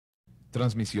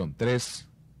Transmisión 3,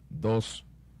 2,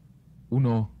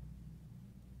 1,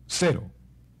 0.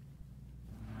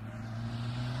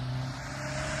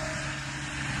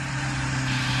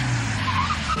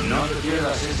 No te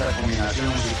pierdas esta combinación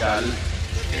musical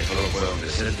que solo puedo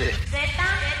ofrecerte Z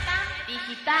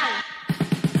Digital.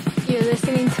 You're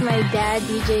listening to my dad,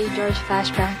 DJ George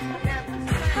FLaShBaCk.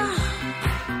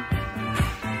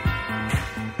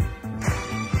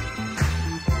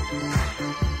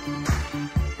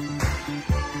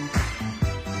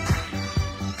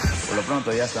 Por lo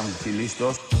pronto ya estamos aquí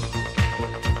listos.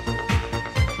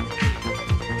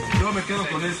 Yo me quedo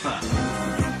con esta.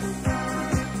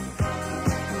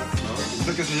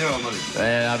 ¿Usted qué se lleva, Mari?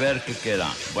 A ver qué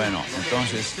queda. Bueno,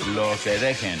 entonces lo que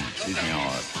dejen, sí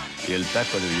señor. Y el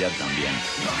taco de billar también.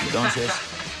 Entonces,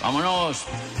 ¡vámonos!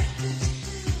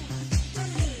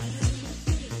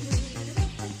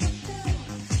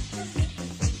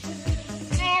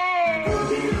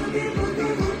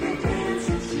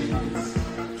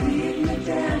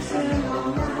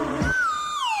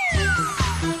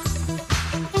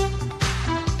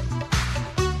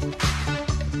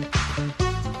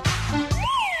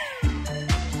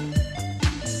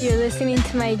 You're listening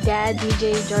to my dad,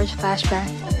 DJ George FLaShBaCk.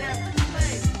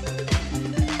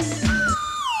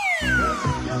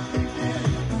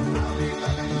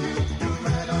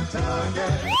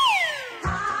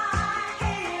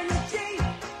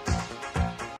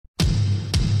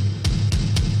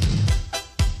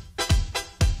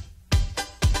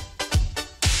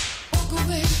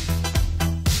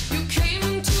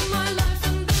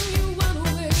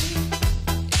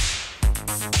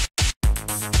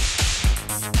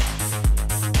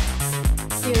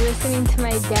 You're listening to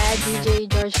my dad, DJ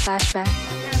George FLaShBaCk.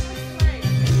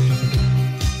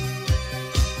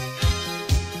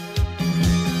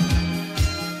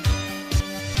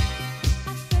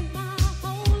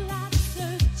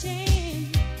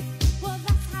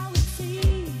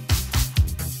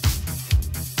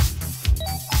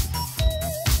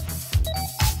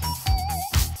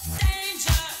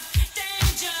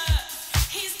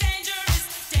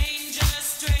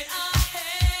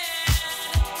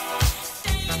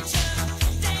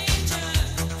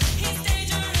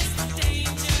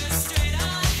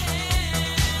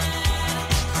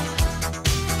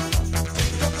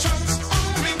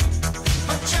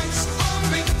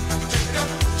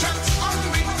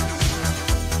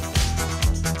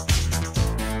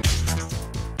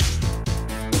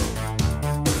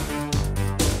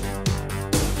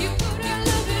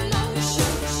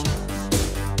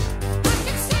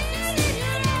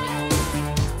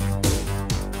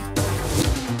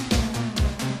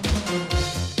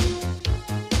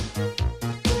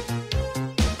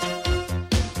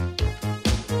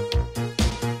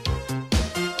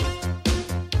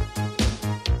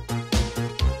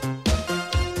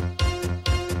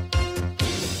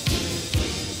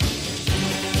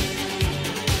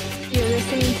 You're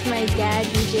listening to my dad,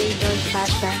 DJ George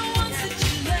FLaShBaCk.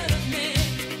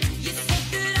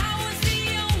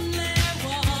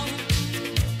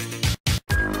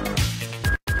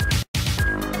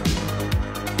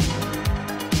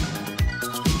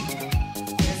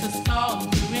 There's a storm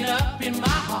brewing up in my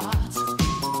heart.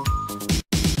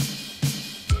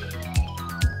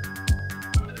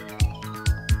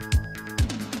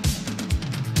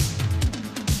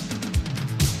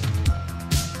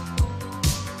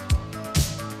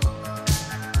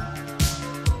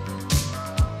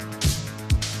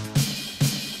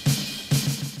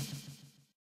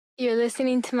 You're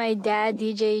listening to my dad,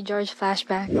 DJ George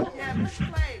FLaShBaCk.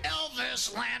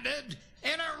 Elvis landed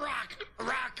in a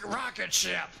rocket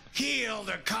ship, killed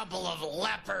a couple of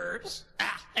leopards,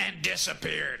 and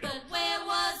disappeared. But where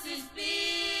was his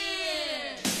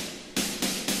beard?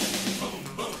 Boom,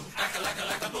 boom,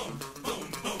 acca-lacca-lacca, boom, boom,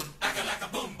 boom,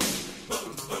 acca-lacca, boom, boom,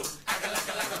 boom, boom,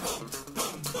 acca-lacca-lacca, boom,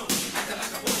 boom, boom,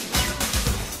 acca-lacca, boom,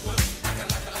 boom,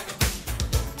 acca-lacca-lacca, boom,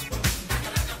 boom,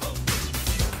 acca-lacca, boom, boom,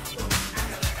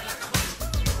 acca-lacca-lacca,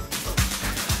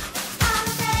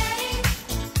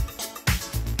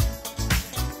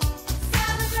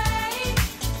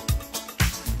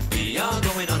 We are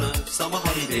going on a summer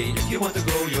holiday. If you want to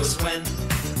go, you'll swim.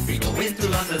 We go into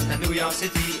London and New York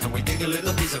City, and we take a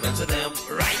little piece of Amsterdam,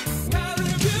 right?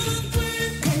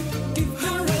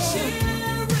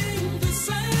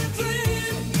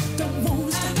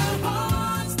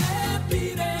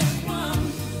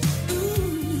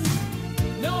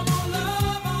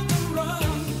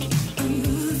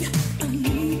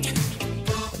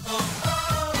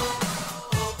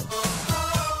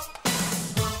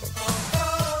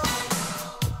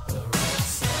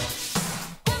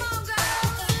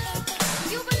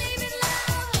 You believe in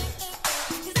love?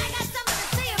 'Cause I got something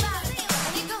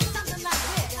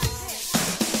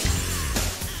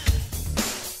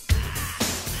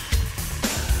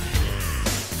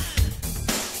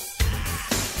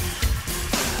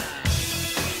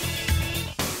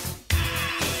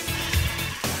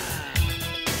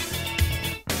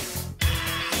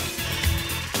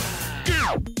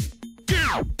Pump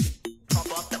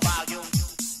up the volume.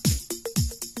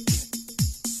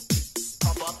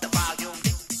 Pump up the volume.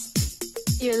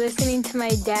 You're listening to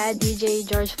my dad, DJ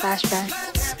George FLaShBaCk.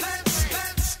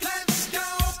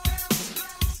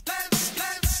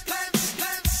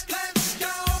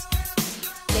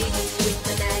 Ladies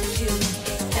with an attitude,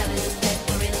 fellas that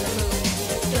are in the mood.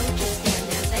 Don't just stand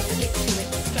there, let's get to it.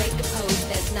 Strike a pose,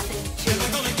 there's nothing to it. Never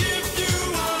gonna give you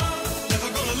up, never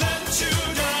gonna let you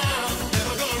down,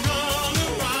 never gonna run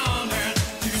around and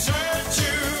desert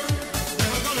you,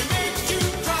 never gonna make you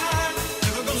cry,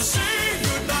 never gonna say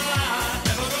goodbye,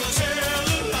 never gonna tell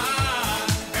a lie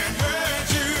and hurt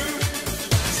you.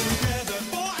 Together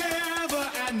forever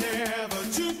and never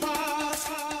to part,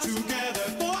 together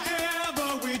forever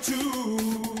we two.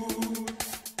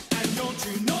 And don't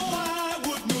you know I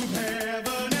would move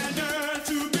heaven and earth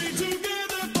to be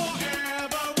together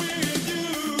forever with you.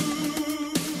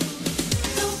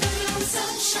 Don't blame it on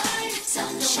sunshine,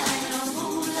 sunshine on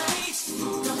moonlight.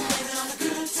 Don't blame it on the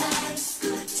good times,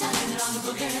 good times on the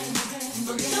boogie.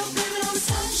 Don't blame it on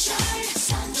sunshine,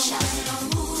 sunshine on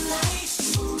moonlight.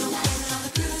 Don't blame it on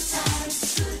the good times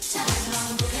on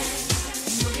the boogie.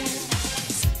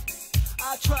 I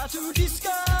try to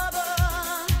discover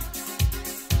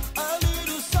a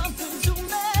little something to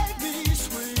make me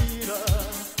sweeter.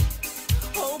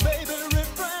 Oh, baby,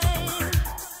 refrain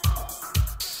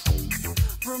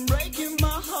from breaking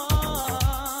my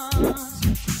heart.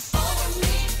 Hold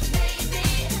me, baby,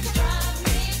 drive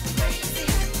me crazy.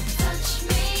 Touch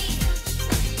me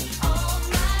all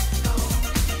night long.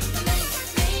 Make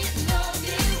me love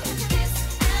you, kiss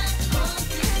and hug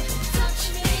you. Touch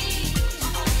me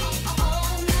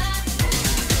all night long.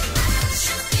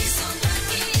 Should be so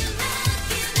lucky,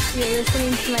 lucky. You're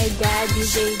listening to my dad,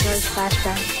 DJ George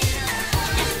FLaShBaCk.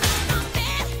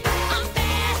 I'm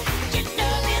bad, you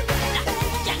know it.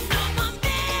 You know I'm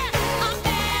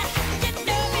bad, you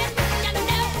know it. You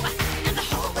know, and the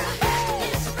whole world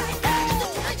is right there to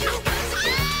you.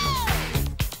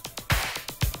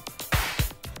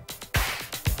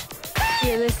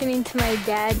 You're listening to my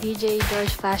dad, DJ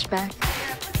George FLaShBaCk.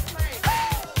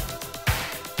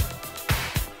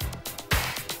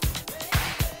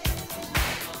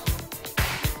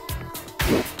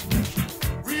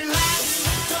 Relax,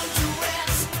 don't do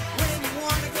it when you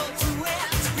wanna go to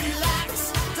it. Relax,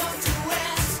 don't do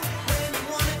it when you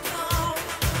wanna come.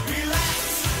 Relax,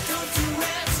 don't do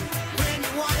it when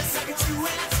you wanna suck it to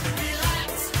it.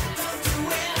 Relax, don't do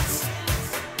it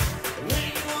when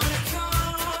you wanna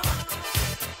come.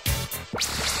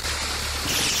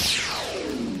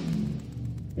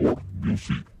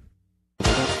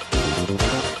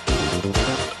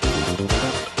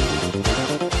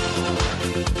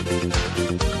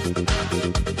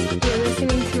 You're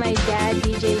listening to my dad,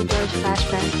 DJ George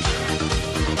FLaShBaCk.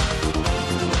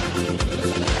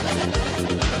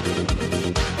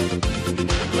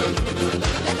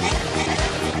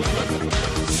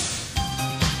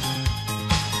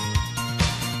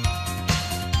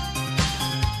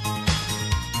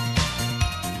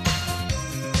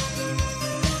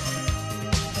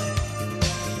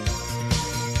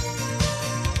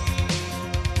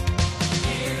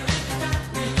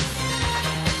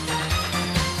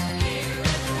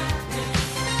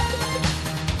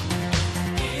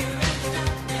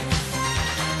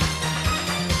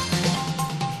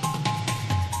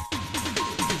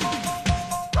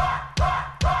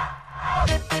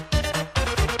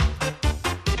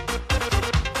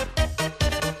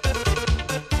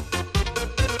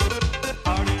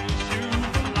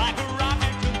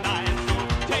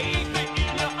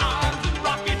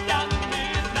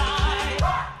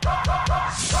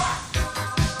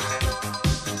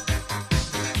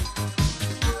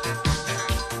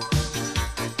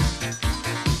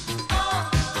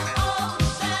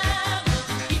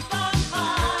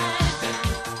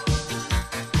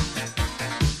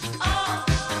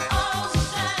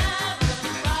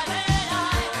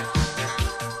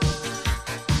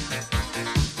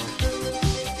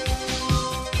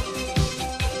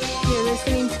 You're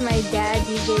listening to my dad,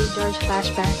 DJ George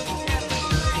FLaShBaCk.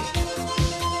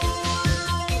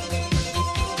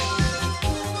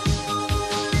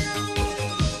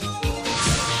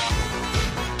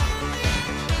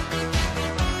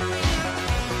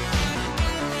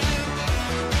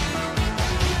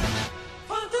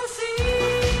 Fantasy.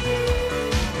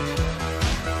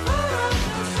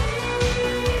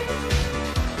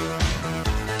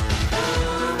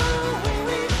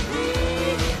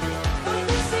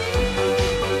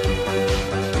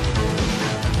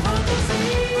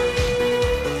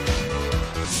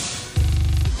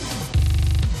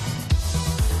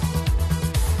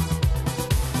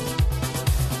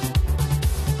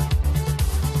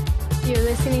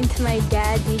 to my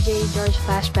dad, DJ George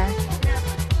FLaShBaCk.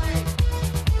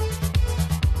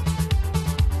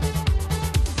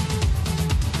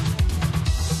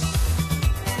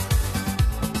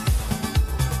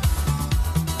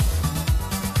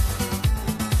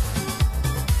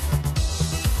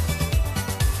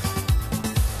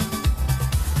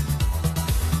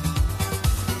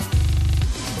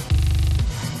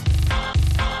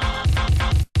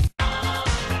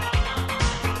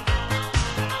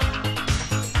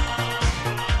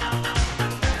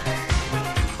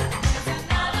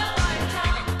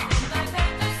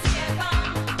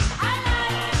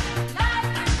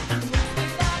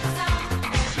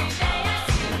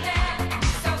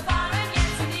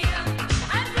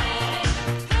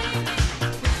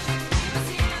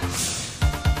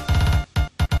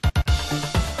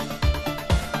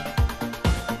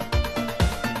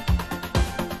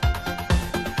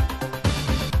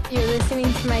 You're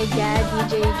listening to my dad,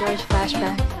 DJ George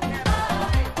FLaShBaCk.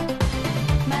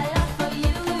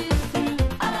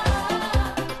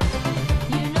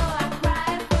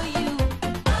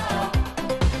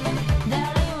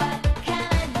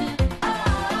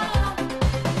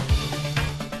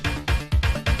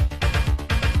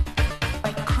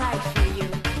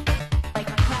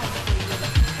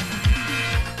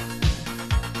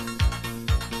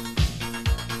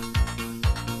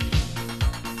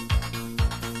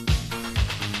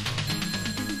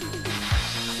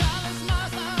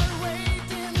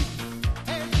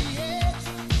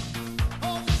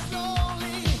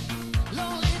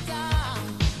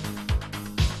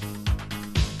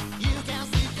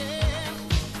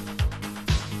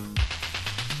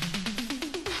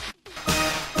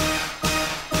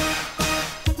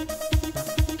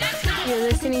 You're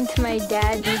listening to my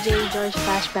dad, DJ George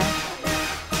FLaShBaCk.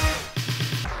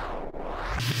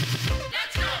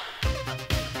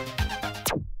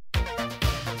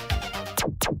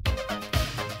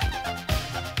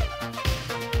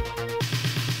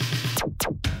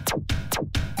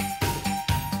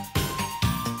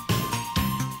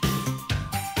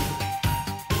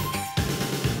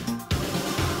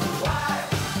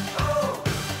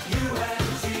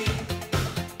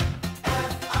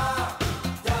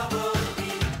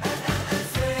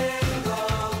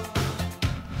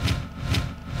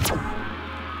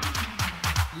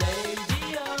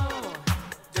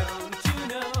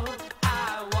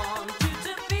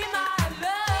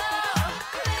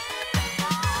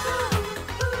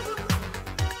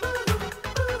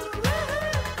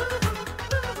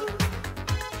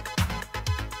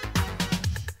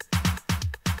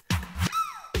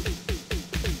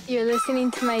 You're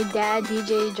listening to my dad,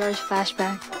 DJ George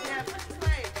FLaShBaCk.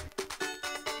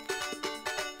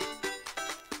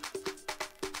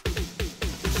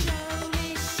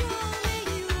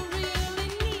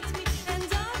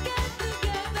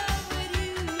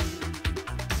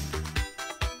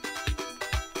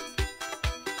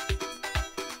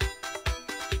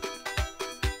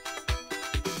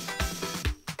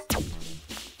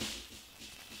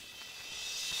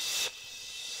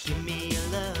 Give me your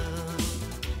love.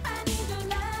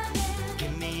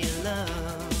 Give me your love.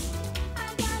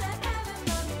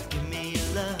 Give me your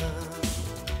love.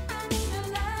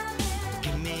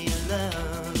 Give me your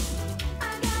love.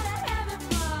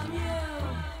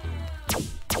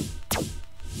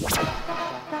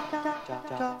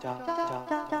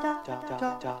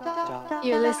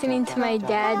 You're listening to my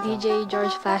dad, DJ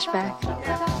George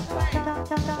FLaShBaCk.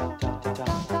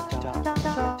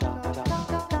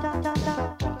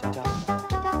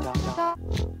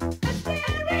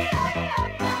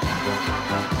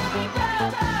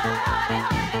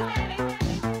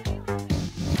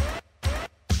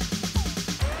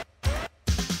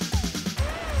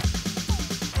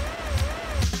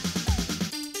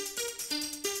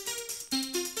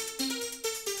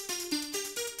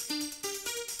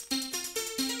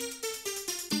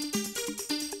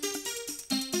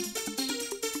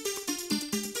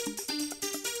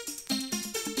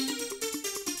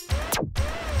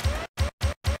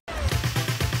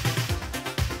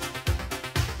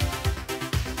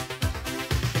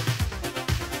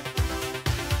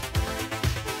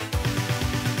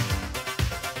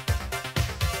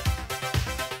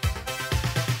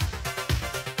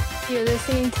 You're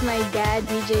listening to my dad,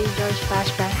 DJ George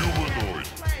FLaShBaCk. Humanoid.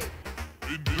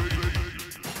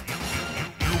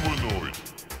 Humanoid.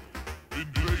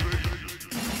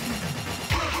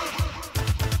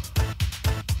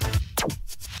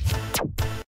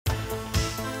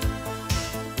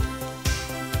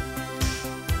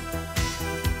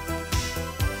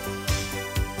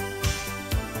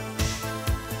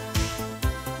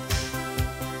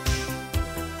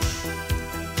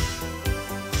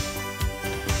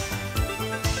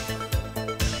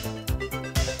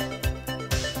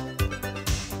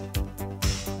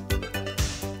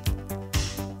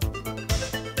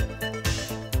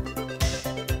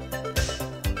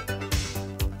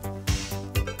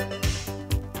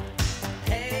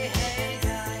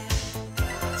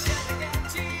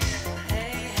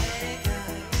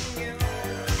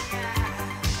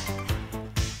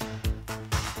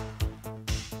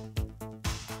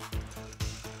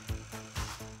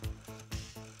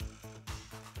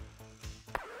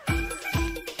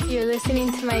 You're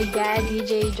listening to my dad,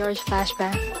 DJ George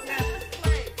FLaShBaCk.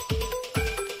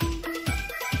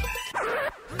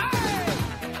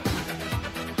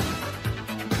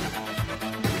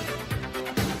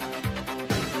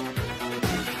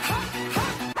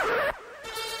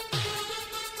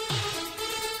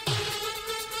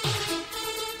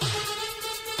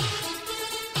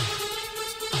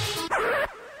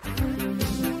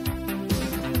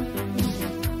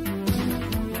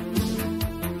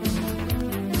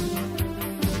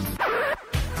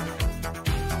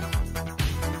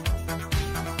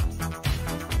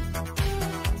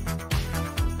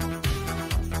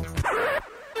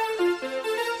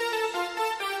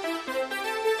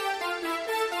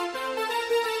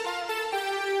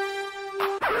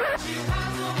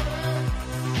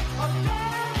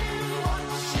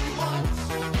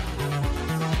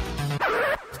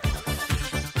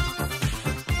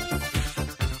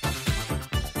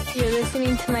 You're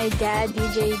listening to my dad,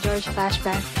 DJ George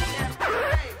FLaShBaCk.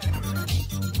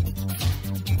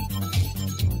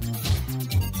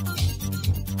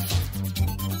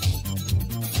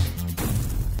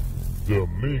 The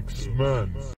Mix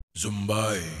Man.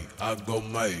 Zumbai, I go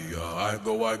Maya, I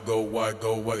go way.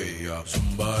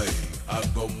 Zumbai, I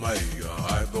go Maya,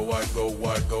 I go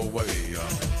way.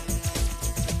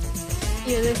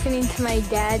 You're listening to my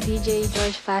dad, DJ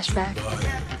George FLaShBaCk.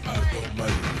 I go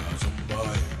Maya,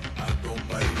 Zumbai, I go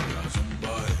Maya,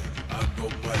 Zumbai, I go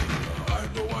Maya, I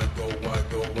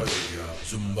go way.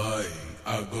 Zumbai, I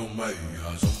go Maya,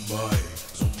 Zumbai,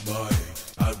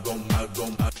 I go.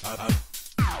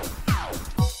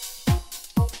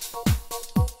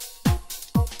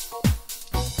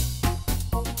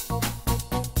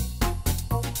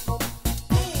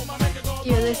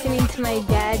 You're listening to my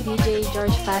dad, DJ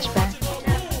George FLaShBaCk.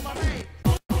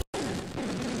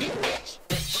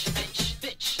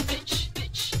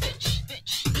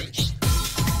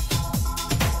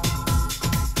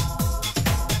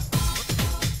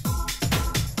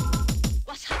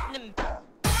 What's happening?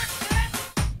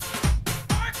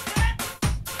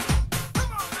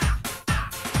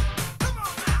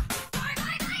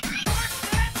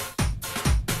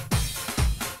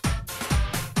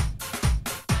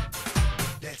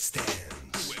 Let's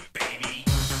dance, baby.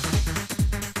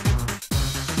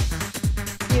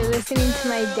 You're listening to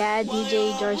my dad,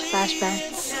 DJ George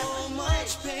FLaShBaCk. So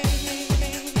much pain.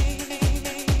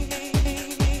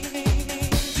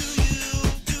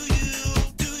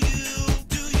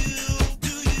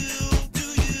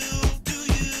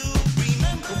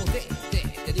 Como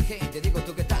te dije, te digo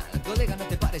tú qué tal, colega, no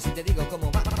te pares y te digo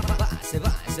cómo va,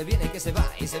 se viene que se va,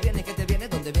 y se viene que te viene,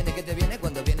 donde viene que te viene,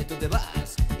 cuando viene tú te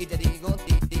vas, y te digo,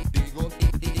 digo,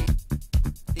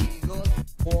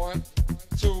 1,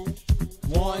 2,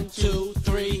 1, 2,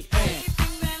 3, and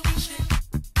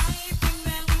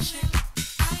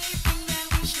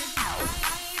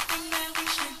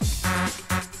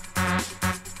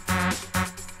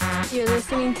You're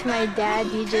listening to my dad,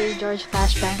 DJ George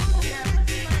FLaShBaCk.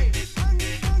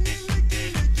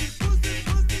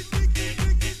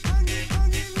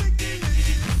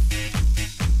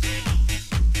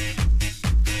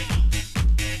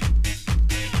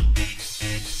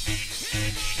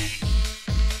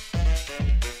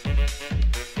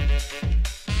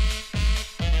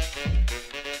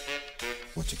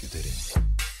 What you did it?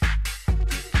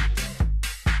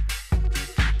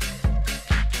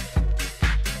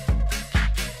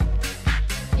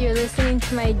 You're listening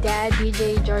to my dad,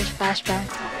 DJ George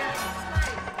FLaShBaCk.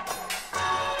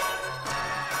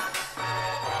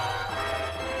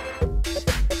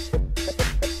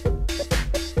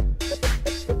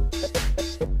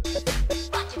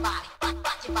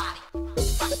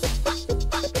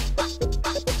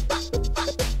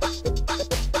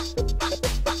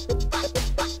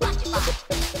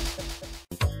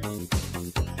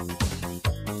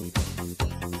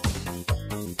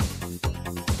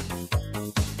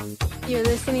 You're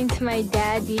listening to my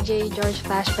dad, DJ George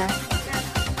FLaShBaCk.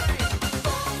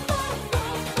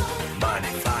 Money,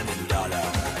 finding dollar.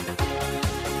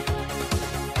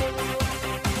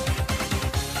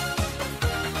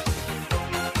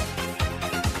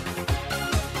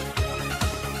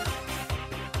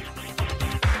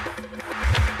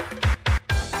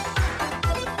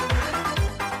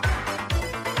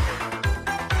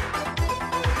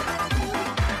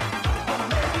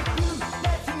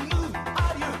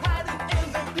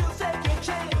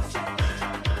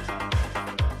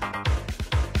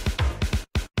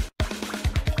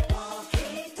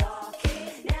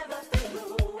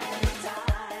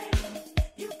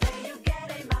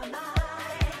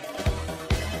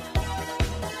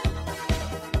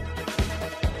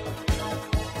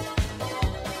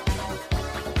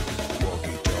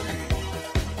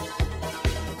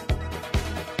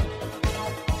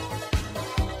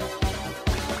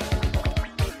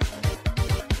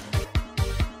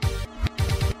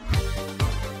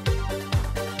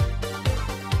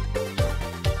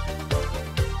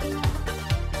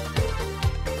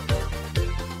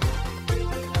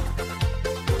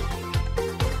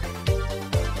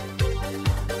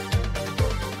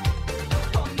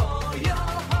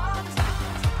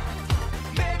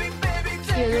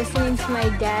 listening to my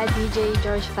dad, DJ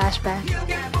George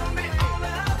FLaShBaCk.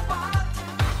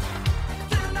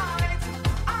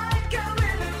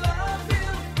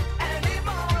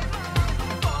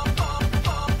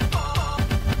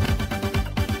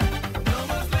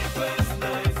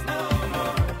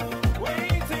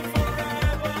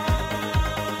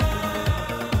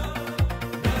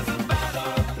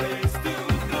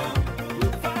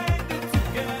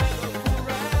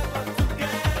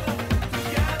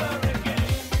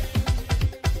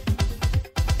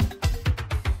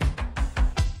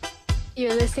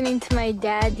 You're listening to my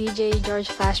dad, DJ George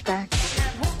FLaShBaCk.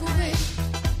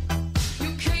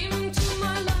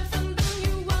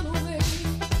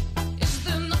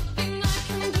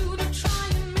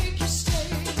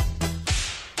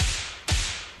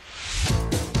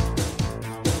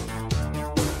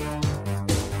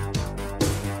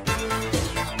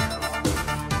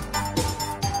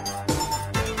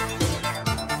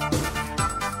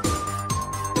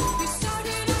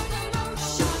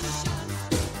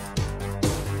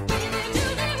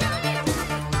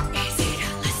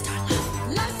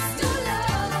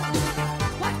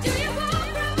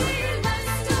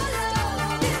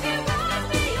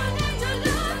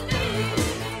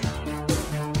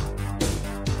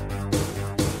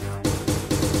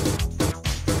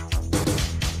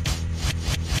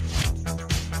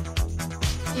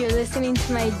 You're listening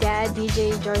to my dad,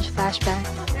 DJ George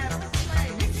FLaShBaCk.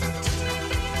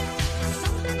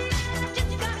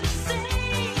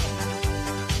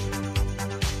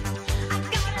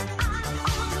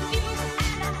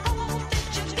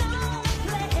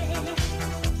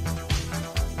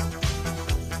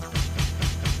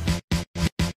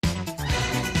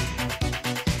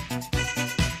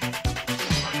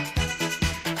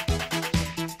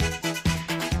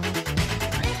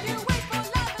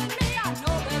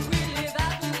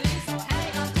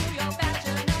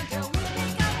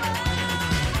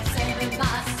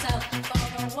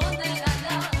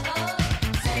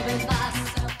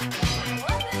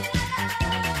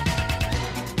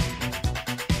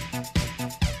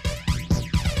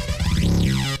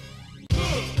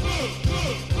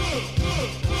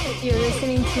 You're listening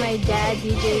to my dad,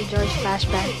 DJ George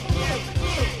FLaShBaCk.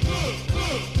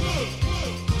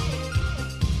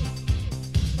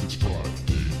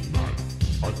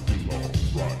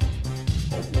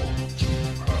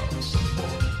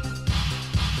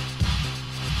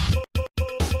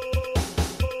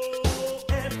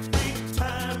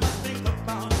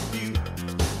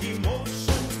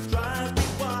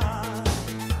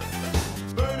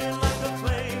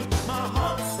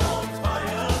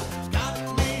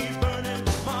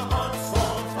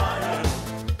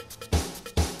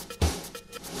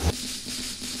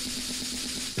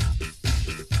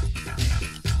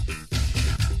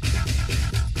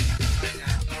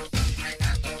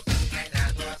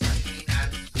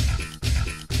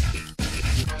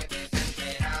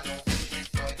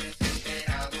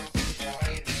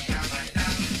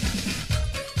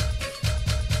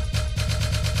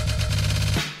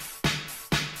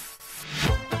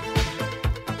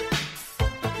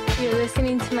 You're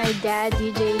listening to my dad,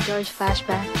 DJ George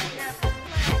FLaShBaCk.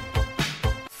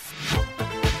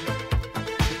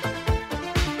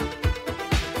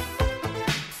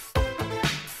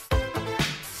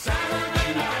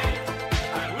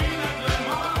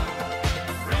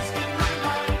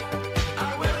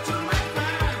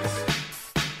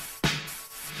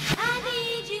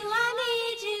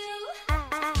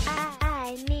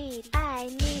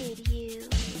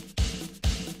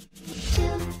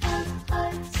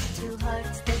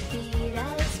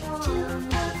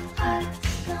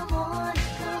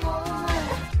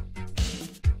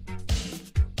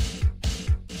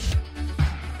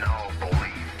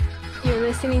 You're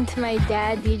listening to my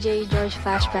dad, DJ George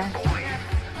FLaShBaCk.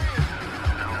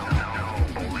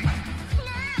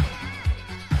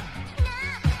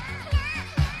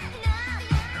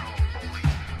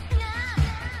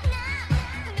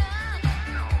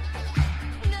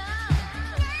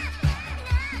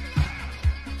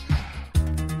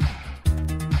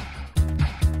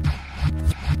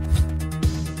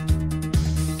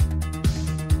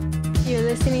 You're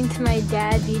listening to my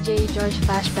dad, DJ George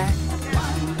FLaShBaCk.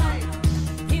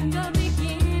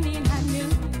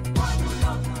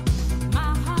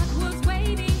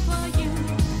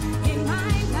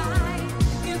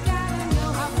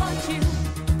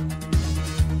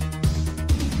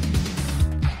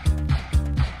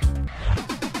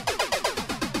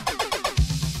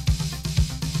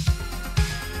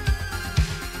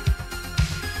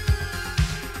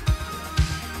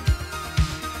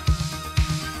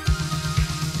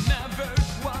 Never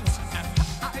once have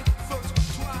I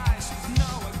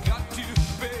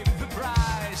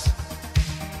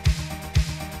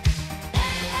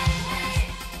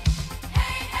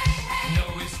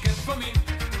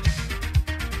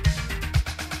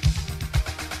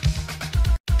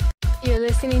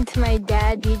listening to my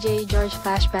dad, DJ George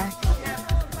FLaShBaCk.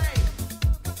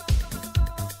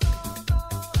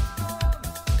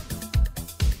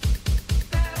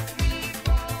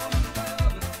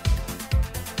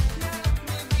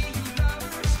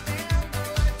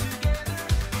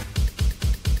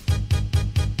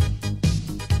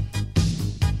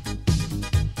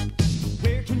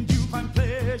 Where can you find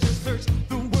pleasure? Search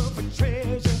the world for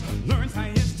treasure. Learn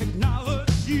science,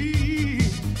 technology.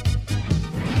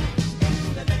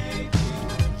 In the Navy,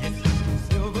 yes,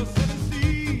 silver 7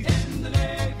 seas. In the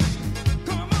Navy,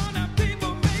 come on now,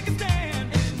 people, make a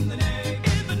stand. In the Navy,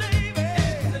 in the Navy,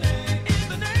 in the Navy, in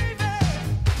the Navy.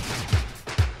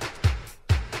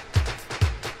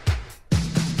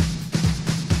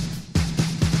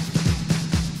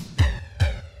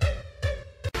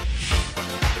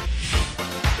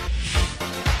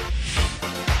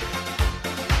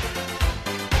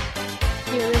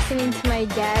 You're listening to my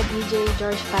dad, DJ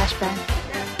George FLaShBaCk.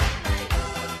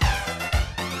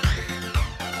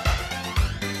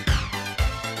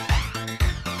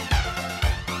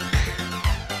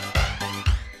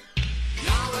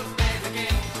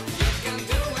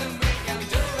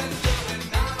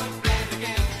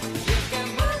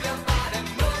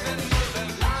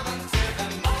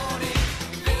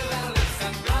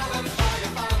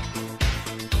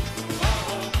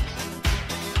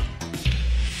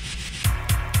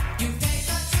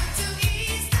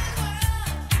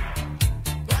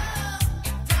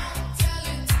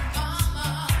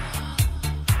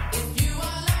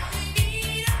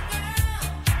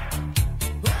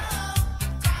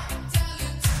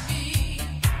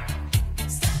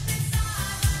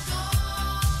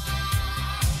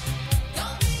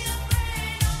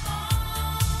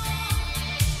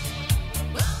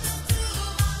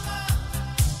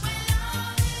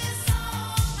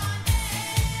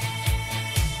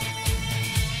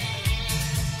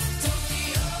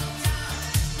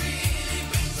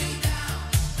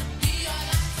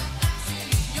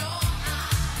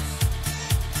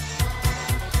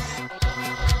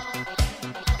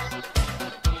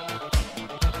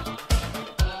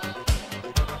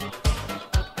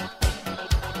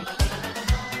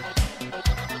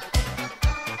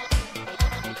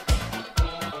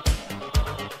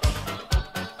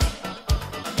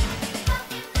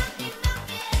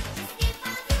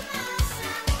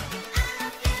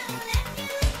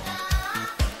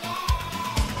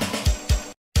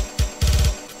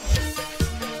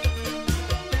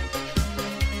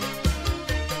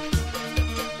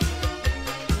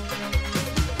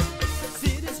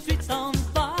 City streets on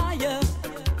fire.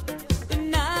 The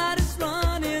night is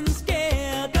running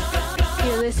scared.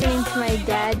 You're listening to my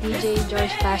dad, DJ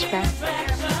George FLaShBaCk.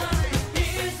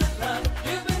 Here's the love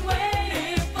you've been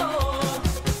waiting for.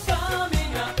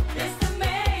 Coming up, it's the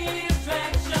main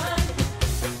attraction.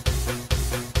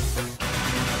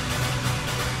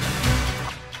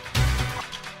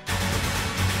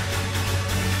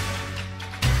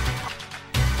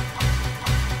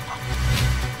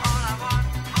 All I want,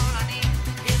 all I need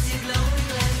is you glowing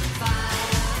like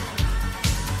fire.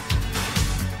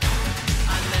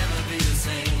 I'll never be the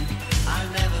same. I'll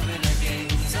never win again.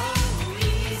 So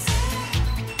easy.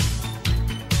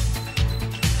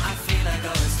 I feel I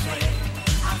go astray.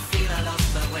 I feel I lost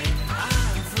my way.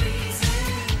 I'm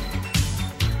freezing.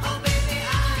 Oh baby,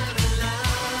 I'm in love.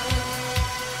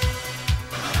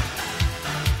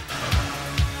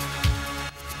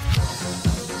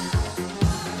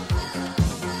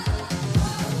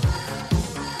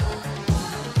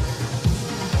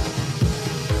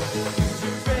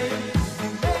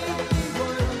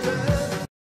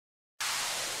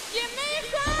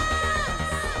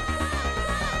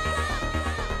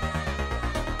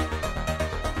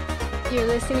 You're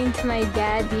listening to my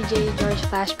dad, DJ George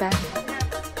FLaShBaCk.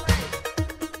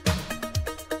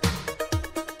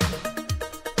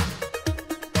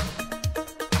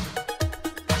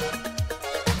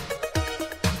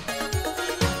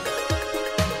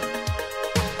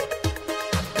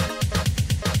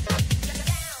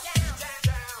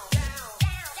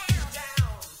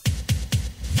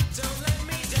 Don't let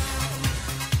me down.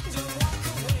 Don't walk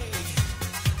away.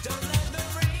 Don't let the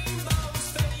rainbows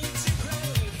fade to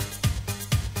gray.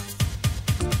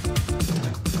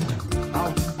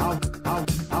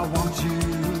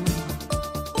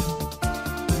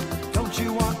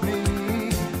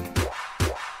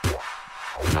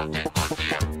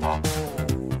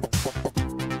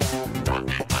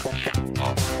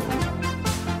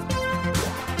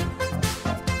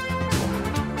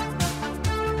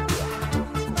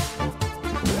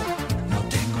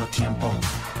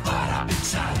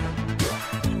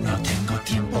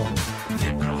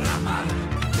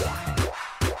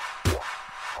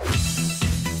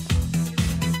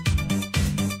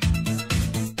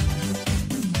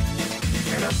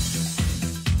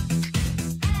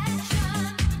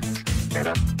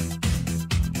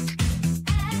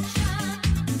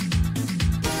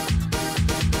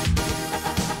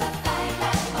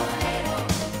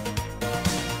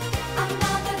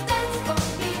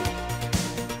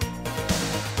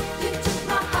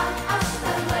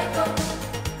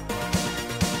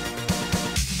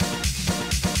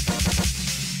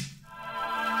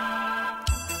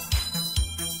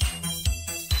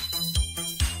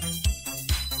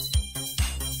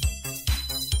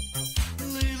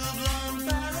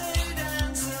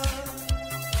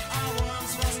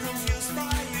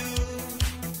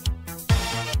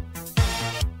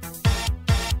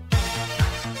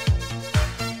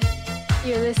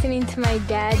 listening to my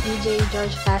dad, DJ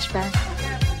George FLaShBaCk.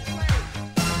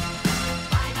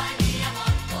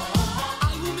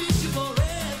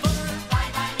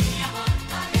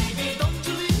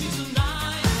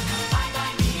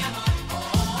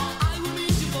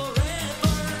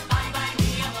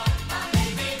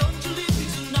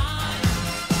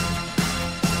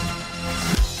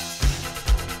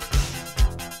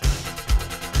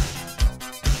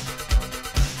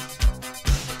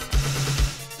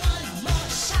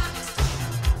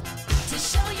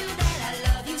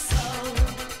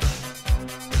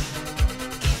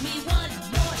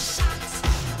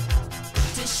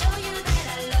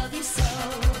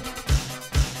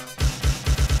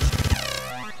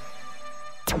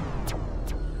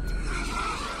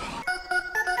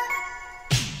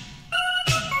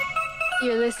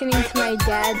 You're listening to my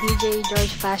dad, DJ George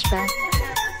FLaShBaCk.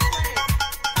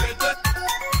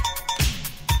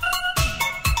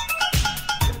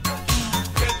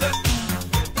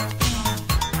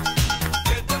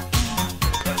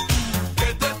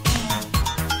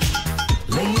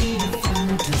 Lady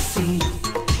fantasy,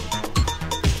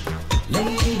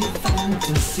 lady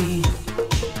fantasy.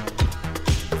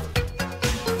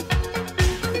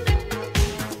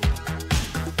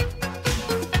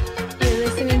 You're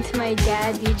listening to my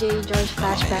dad, DJ George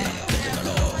FLaShBaCk.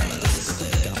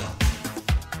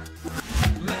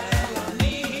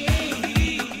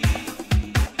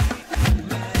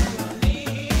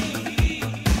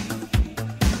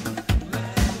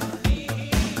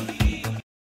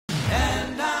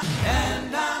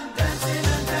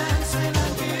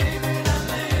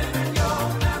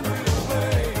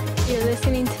 You're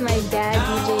listening to my dad,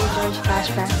 DJ George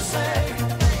FLaShBaCk.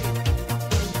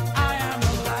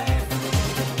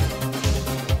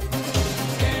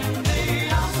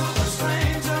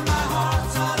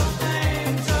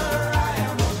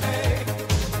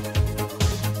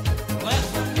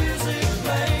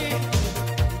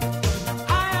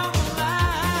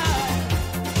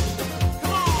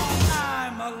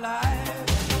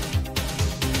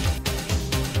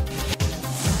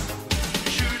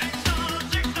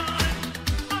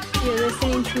 You're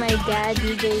listening to my dad,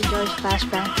 DJ George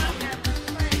FLaShBaCk.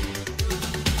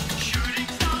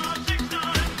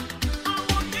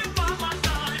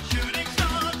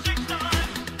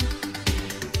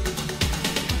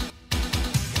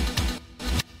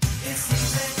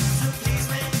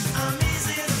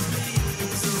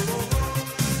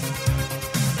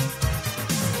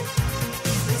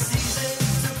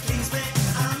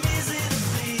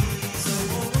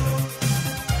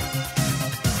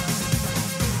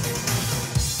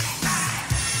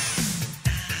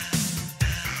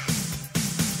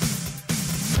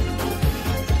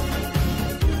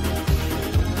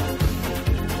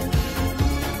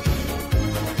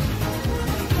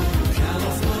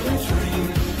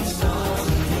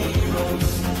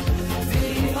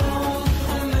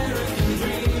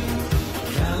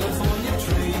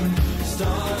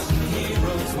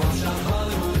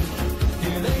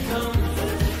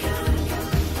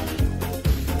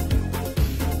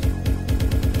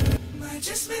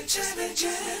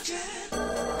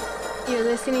 You're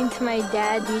listening to my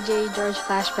dad, DJ George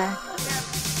FLaShBaCk.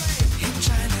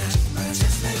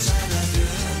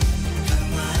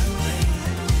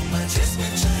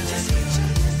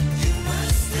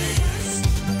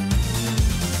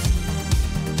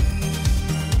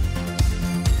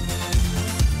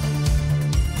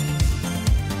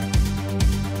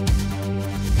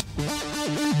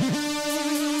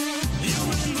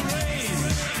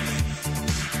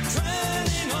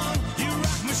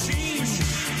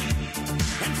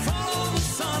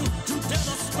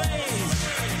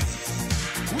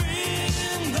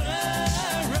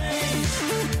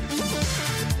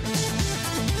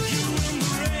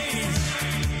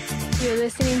 You're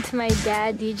listening to my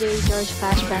dad, DJ George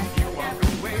FLaShBaCk.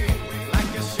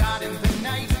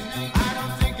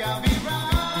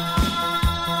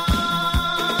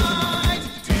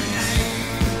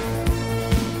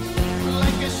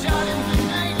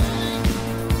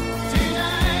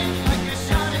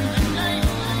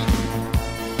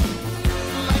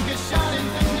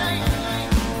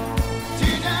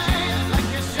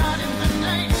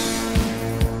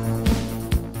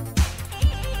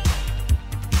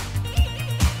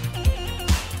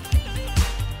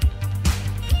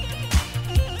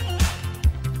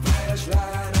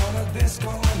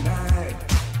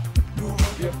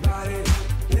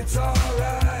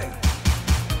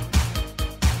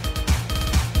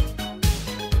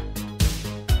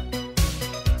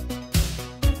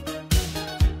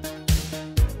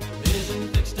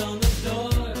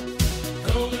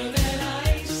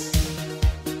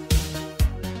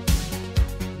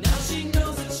 Now she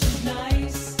knows that she's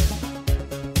nice.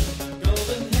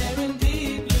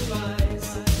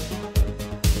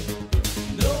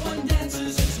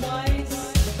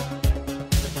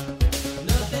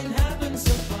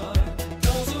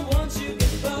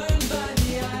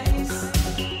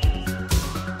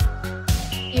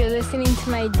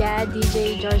 my dad,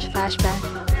 DJ George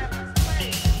FLaShBaCk.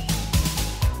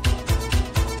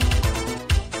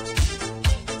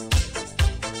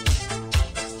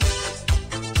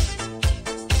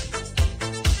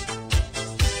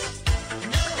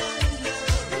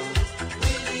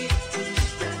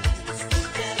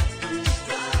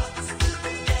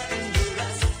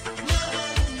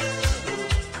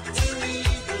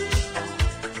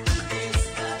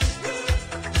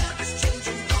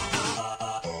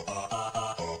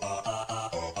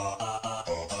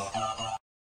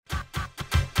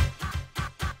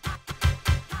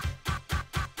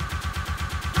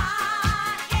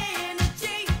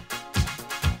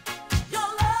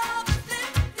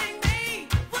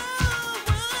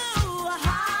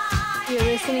 You're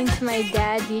listening to my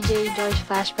dad, DJ George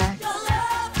FLaShBaCk.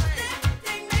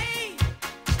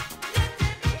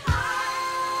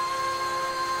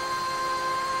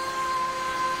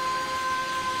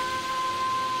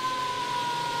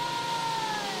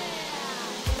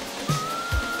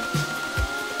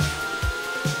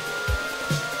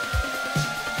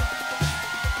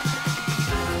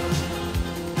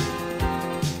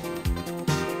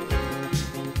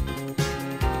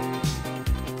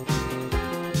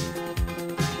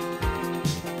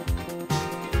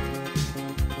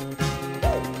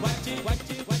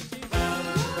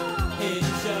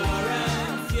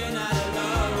 Insurance, you're not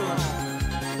alone.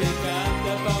 Pick up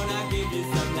the phone, I'll give you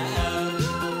some love.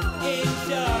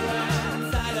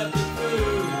 Insurance, I love the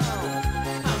food.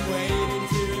 I'm waiting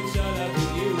to insure love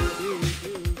with you.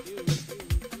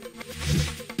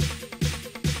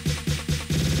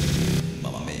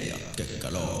 Mamma mia, che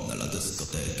calore nella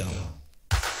discoteca.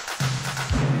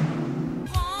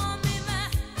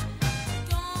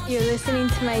 You're listening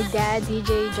to my dad,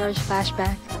 DJ George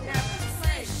FLaShBaCk.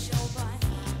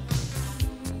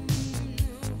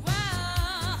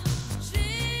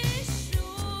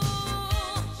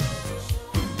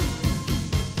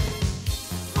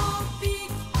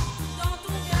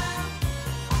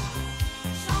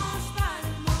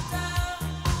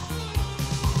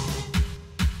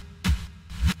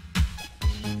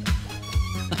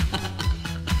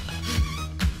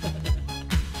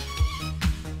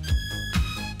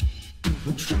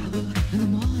 Trouble in the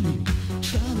morning,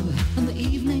 trouble in the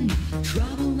evening,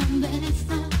 trouble when there's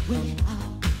no way out.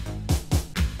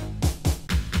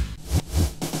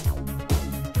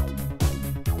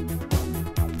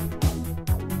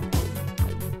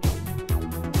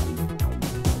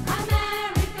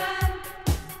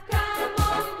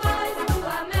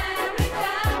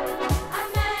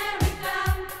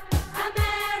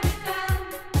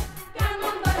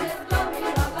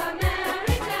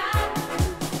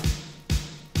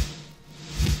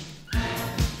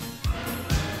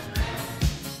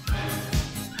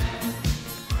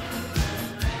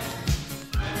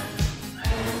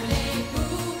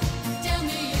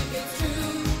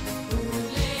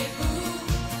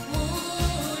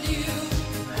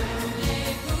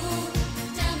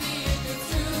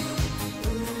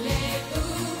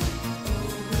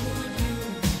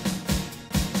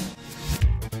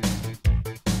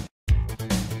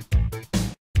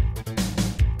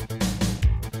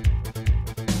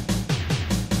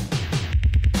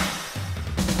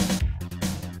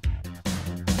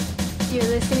 You're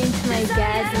listening to my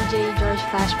dad, DJ George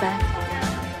FLaShBaCk.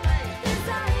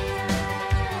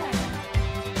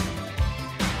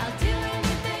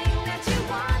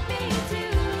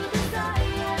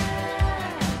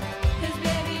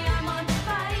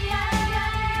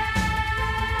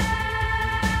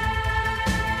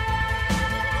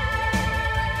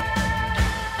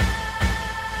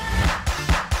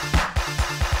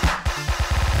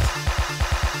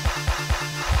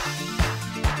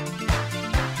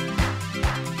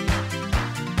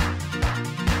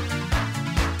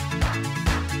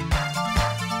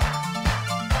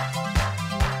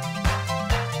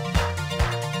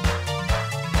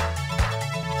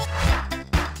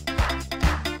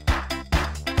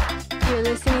 You're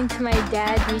listening to my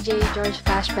dad, DJ George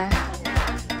FLaShBaCk.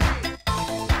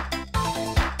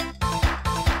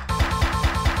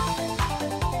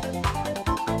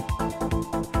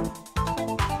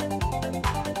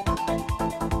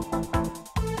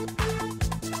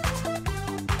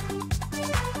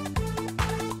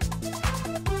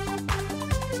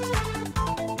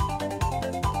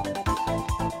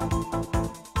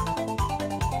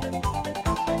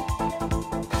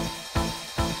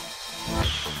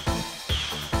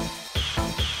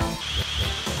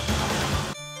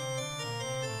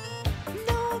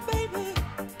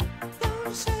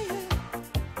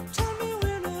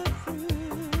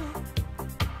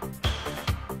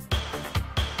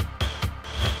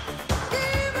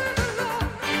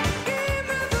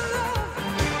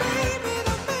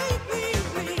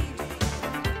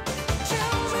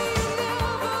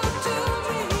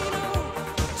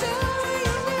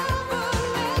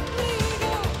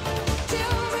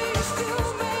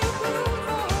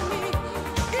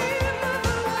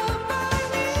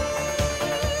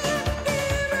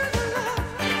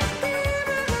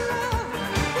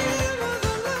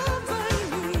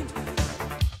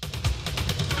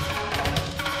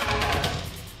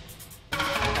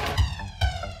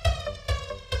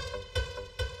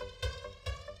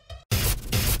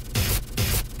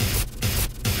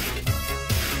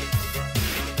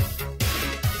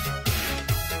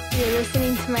 You're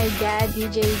listening to my dad,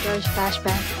 DJ George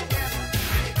FLaShBaCk.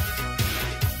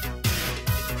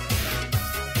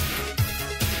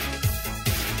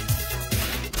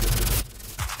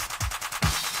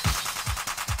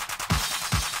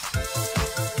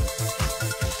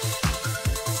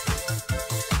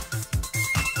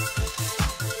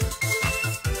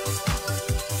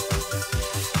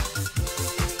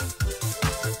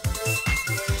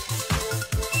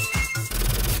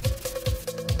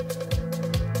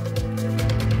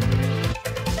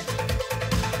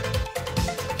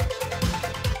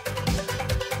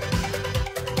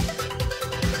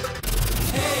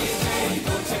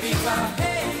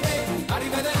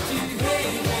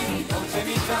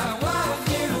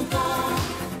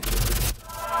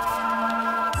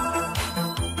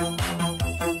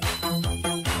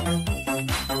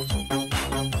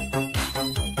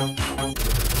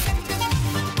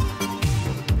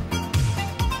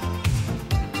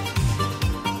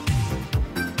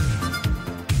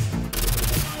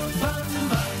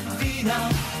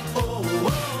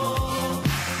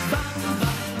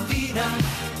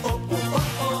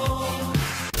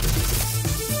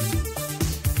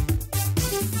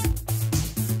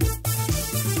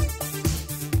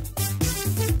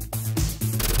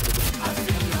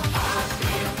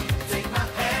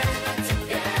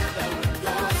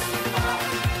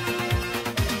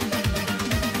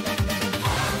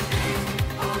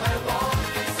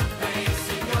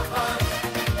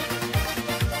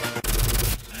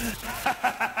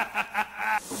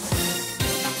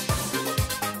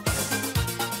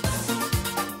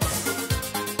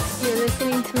 You're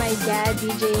listening to my dad,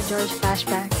 DJ George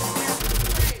FLaShBaCk.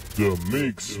 The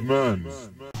Mix Man.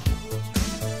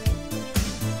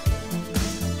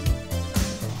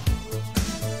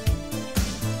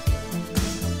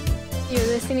 You're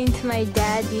listening to my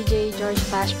dad, DJ George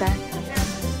FLaShBaCk.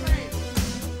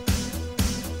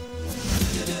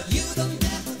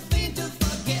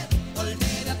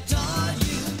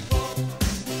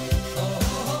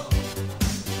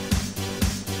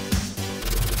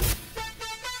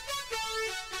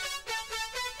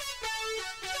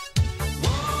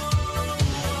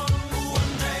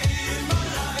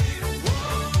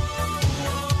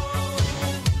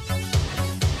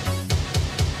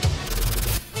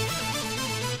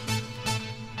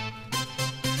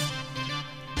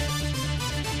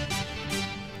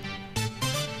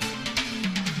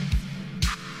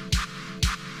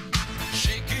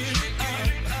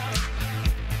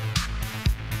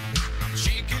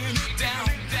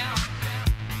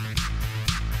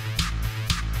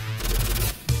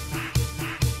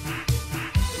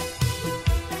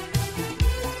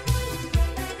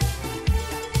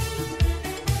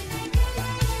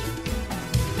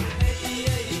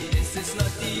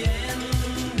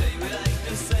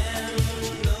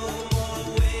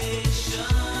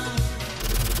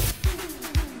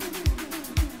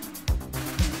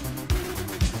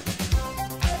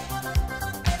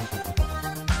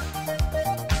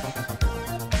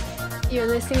 You're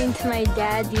listening to my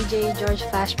dad, DJ George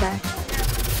FLaShBaCk.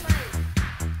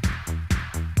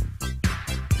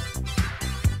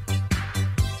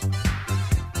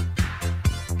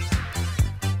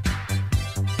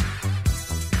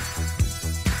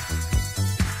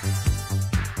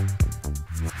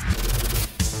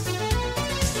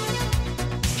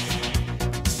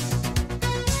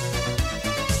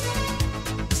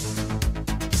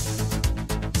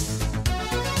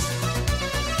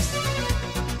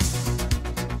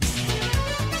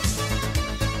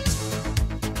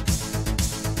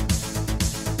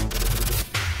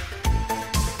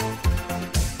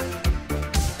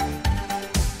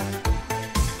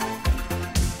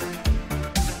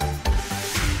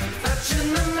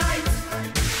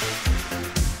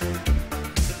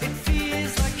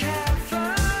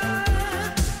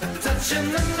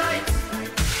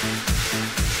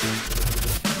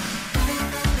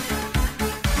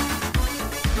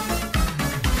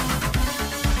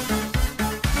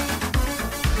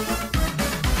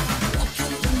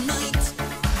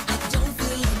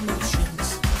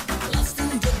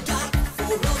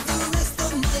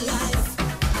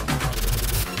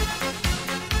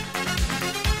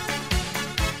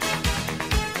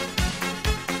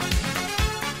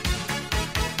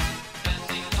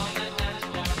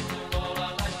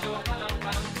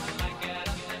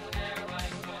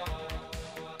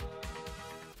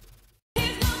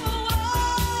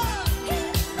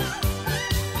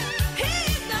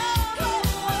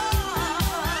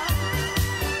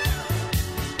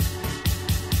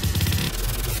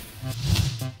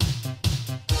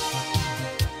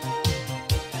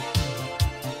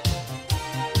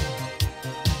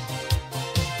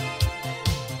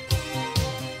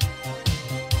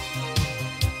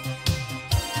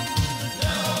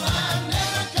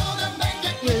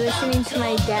 listening to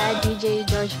my dad, DJ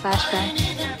George FLaShBaCk.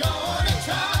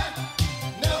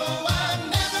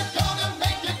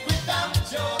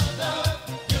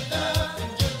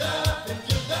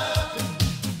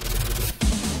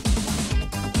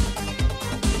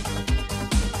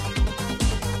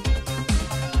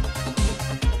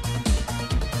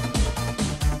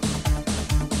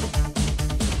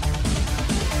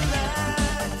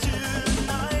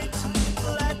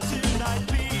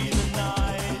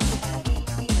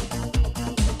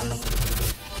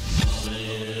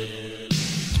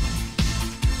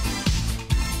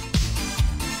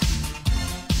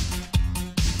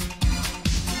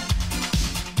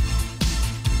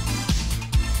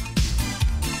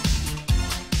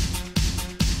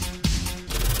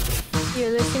 You're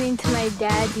listening to my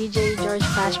dad, DJ George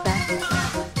FLaShBaCk.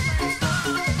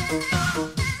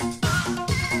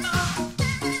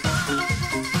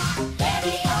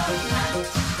 Ready or not,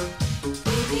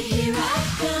 baby, here I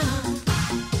come,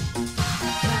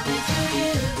 coming to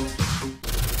you.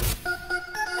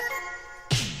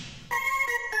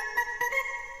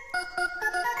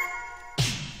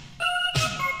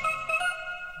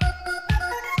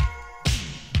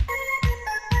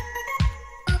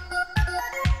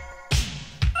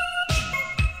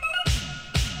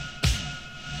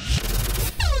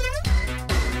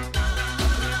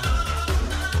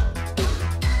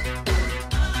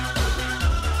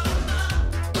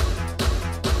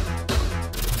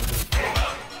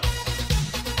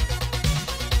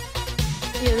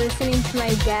 You're listening to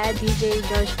my dad, DJ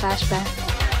George FLaShBaCk.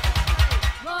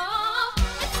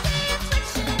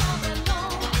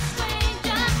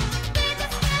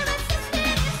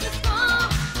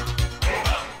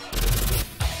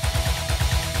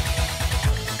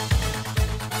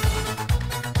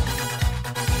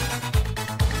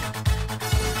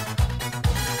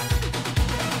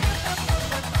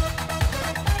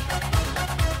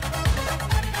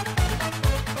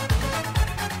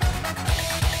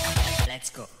 Let's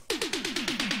go.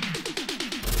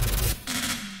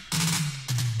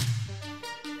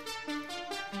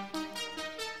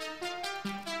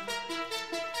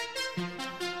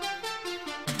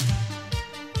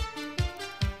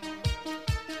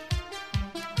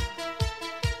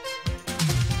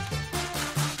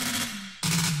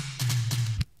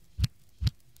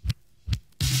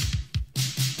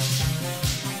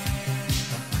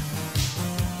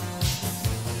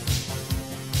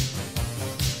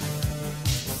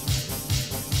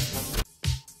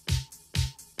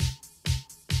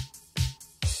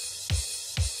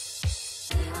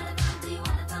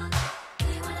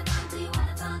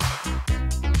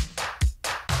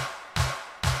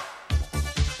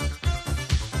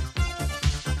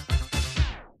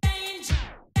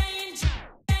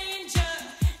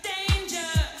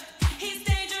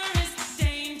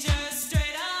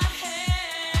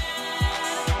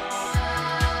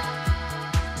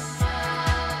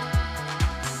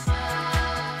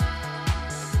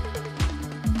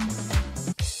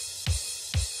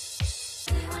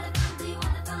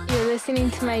 You're listening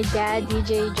to my dad,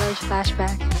 DJ George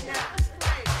FLaShBaCk.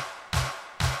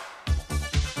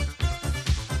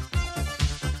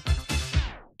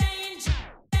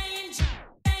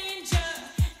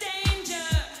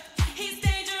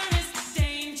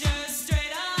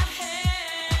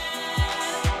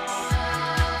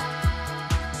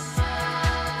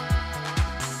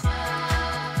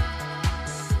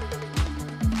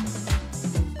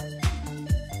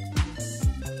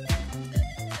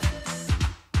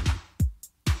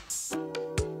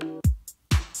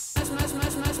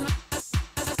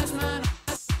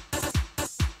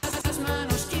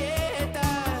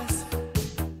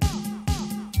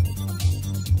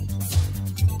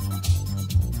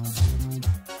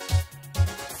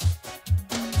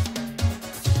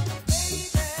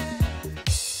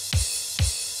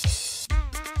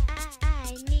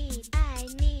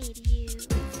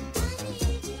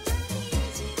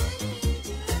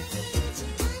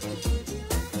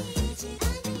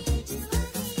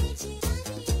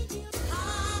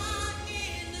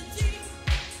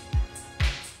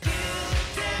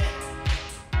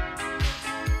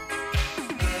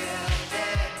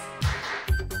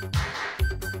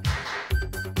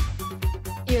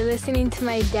 You're listening to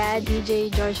my dad, DJ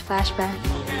George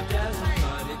FLaShBaCk.